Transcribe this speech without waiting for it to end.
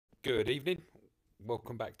Good evening.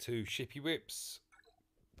 Welcome back to ShippyWhips.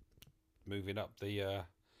 Moving up the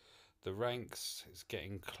ranks. It's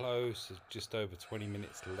getting close. There's just over 20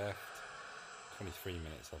 minutes left. 23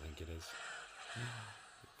 minutes, I think it is.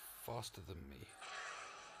 Faster than me.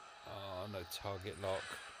 Oh, no target lock.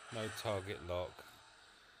 No target lock.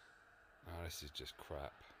 Oh, this is just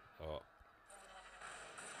crap. Oh.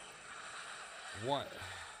 What?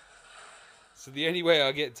 So the only way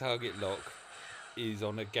I get target lock is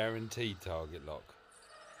on a guaranteed target lock.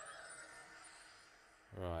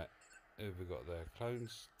 Right, who have we got there? Clone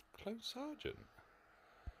Sergeant.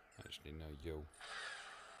 Actually, no, you.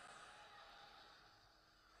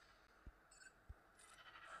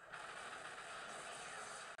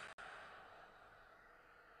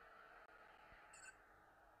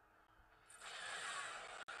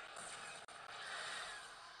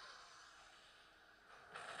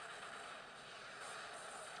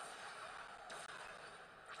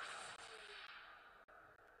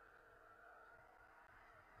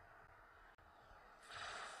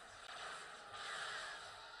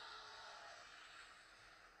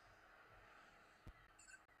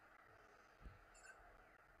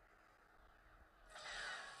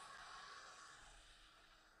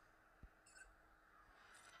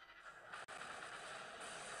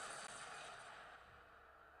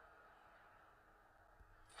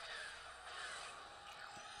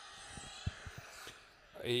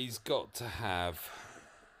 He's got to have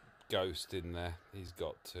Ghost in there. He's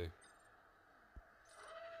got to.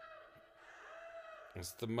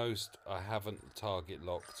 It's the most I haven't target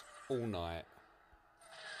locked all night.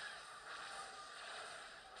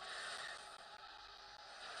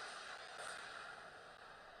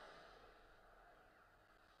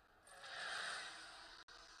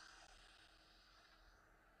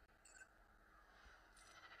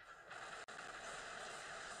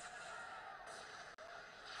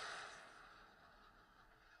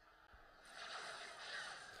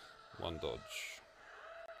 One dodge.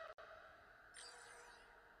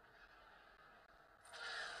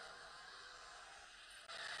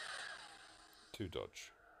 Two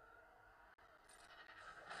dodge.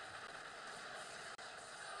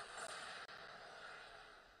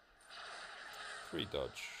 Three dodge.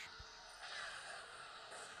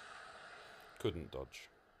 Couldn't dodge.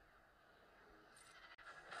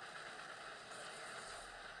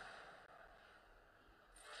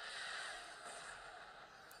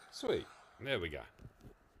 Sweet. There we go.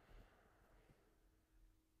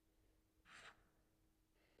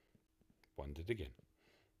 One did again.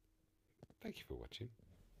 Thank you for watching.